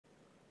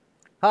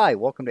Hi,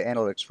 welcome to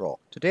Analytics for All.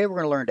 Today we're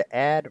going to learn to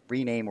add,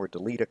 rename, or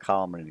delete a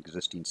column in an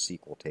existing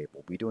SQL table.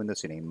 We'll be doing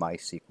this in a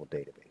MySQL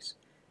database.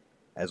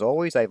 As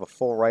always, I have a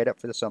full write-up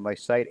for this on my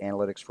site,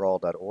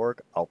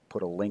 analyticsforall.org. I'll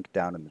put a link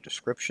down in the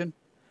description.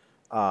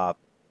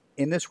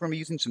 In this, we're going to be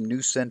using some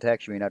new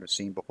syntax you may not have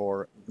seen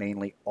before,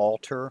 mainly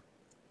alter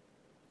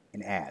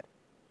and add.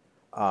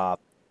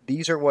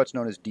 These are what's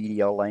known as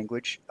DDL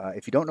language.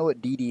 If you don't know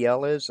what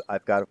DDL is,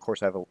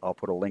 I'll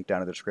put a link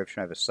down in the description.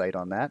 I have a site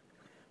on that.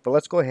 But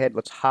let's go ahead,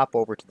 let's hop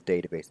over to the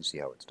database and see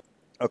how it's done.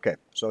 Okay,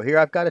 so here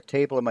I've got a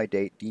table in my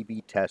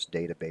DB test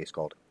database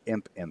called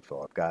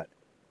ImpInfo. I've got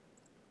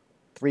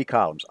 3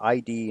 columns,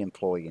 ID,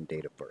 employee, and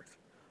date of birth.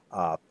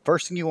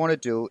 First thing you want to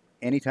do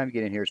anytime you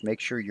get in here is make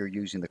sure you're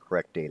using the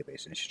correct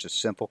database. And it's just a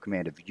simple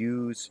command of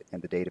use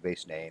and the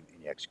database name,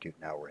 and you execute.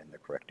 Now we're in the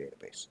correct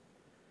database.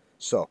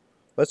 So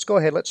let's go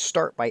ahead, let's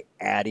start by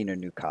adding a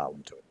new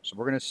column to it. So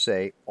we're going to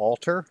say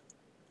alter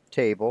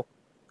table.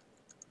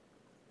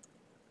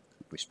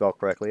 If we spell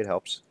correctly, it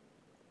helps.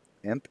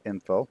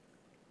 ImpInfo.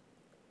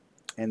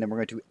 And then we're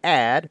going to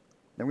add,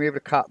 then we have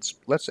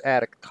let's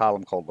add a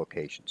column called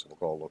location. So we'll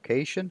call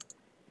location,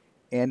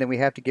 and then we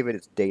have to give it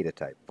its data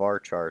type,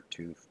 varchar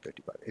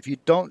 255. If you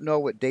don't know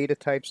what data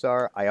types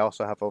are, I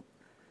also have a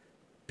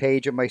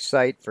page on my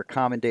site for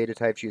common data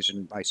types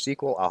using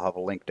MySQL. I'll have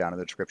a link down in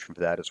the description for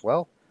that as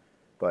well.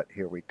 But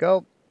here we go.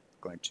 I'm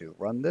going to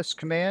run this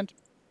command.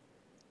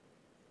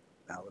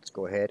 Now let's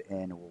go ahead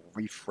and we'll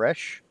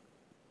refresh.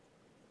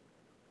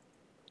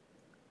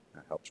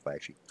 That helps if I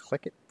actually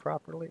click it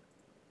properly.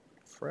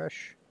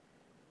 Refresh.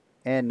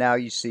 And now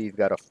you see you've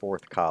got a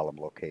 4th column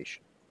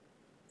location.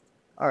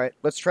 All right,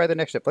 let's try the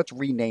next step. Let's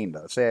rename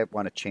that. Let's say I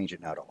want to change it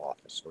now to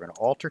office. We're going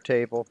to alter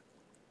table,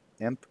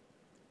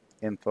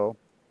 ImpInfo,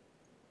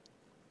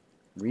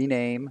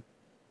 rename,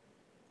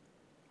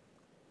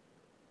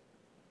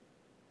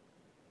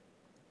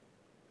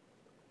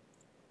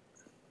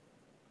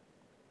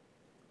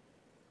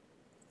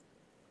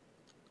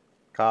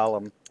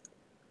 column,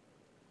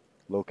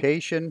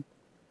 location.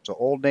 So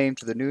old name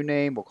to the new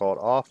name, we'll call it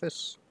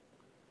office.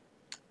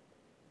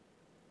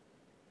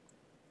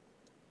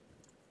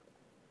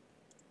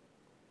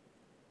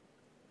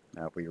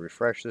 Now if we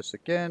refresh this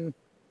again,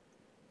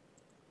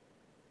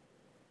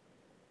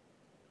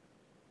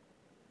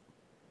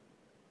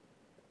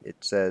 it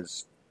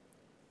says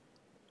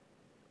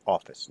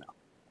office now.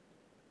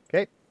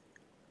 Okay,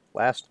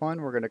 last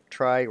one we're going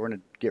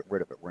to get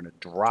rid of it. We're going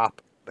to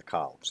drop the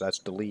column. So that's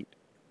delete.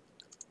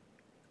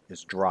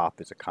 This drop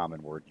is a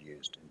common word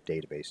used in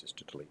databases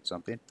to delete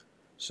something.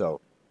 So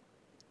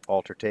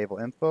alter table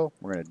info,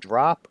 we're going to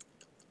drop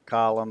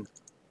column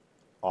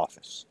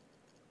office.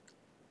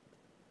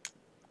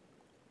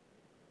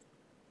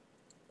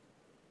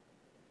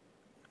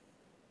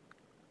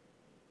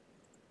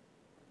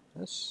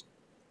 This.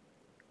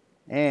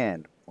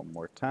 And one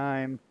more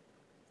time.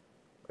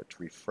 Let's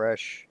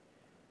refresh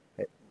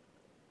it.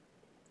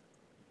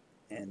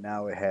 And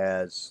now it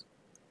has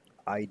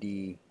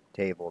ID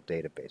table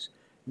database.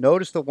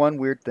 Notice the one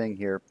weird thing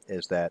here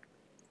is that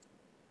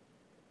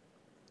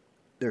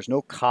there's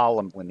no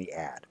column when the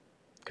add,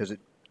 because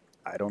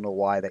I don't know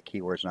why that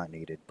keyword's not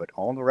needed, but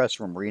all the rest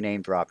of them,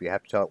 rename, drop, you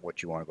have to tell it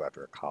what you want to go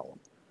after a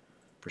column.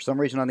 For some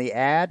reason on the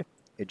add,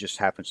 it just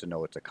happens to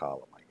know it's a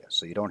column, I guess.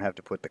 So you don't have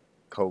to put the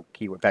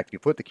keyword. In fact, if you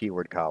put the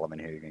keyword column in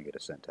here, you're going to get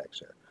a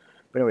syntax error.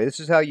 But anyway, this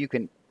is how you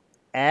can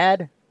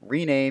add,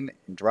 rename,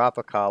 and drop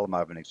a column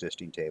out of an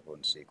existing table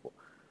in SQL.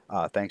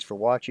 Thanks for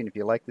watching. If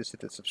you like this, hit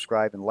the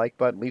subscribe and like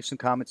button. Leave some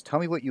comments. Tell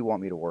me what you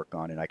want me to work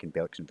on, and I can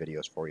build some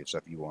videos for you,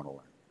 stuff you want to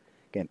learn.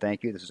 Again,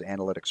 thank you. This is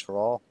Analytics for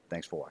All.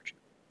 Thanks for watching.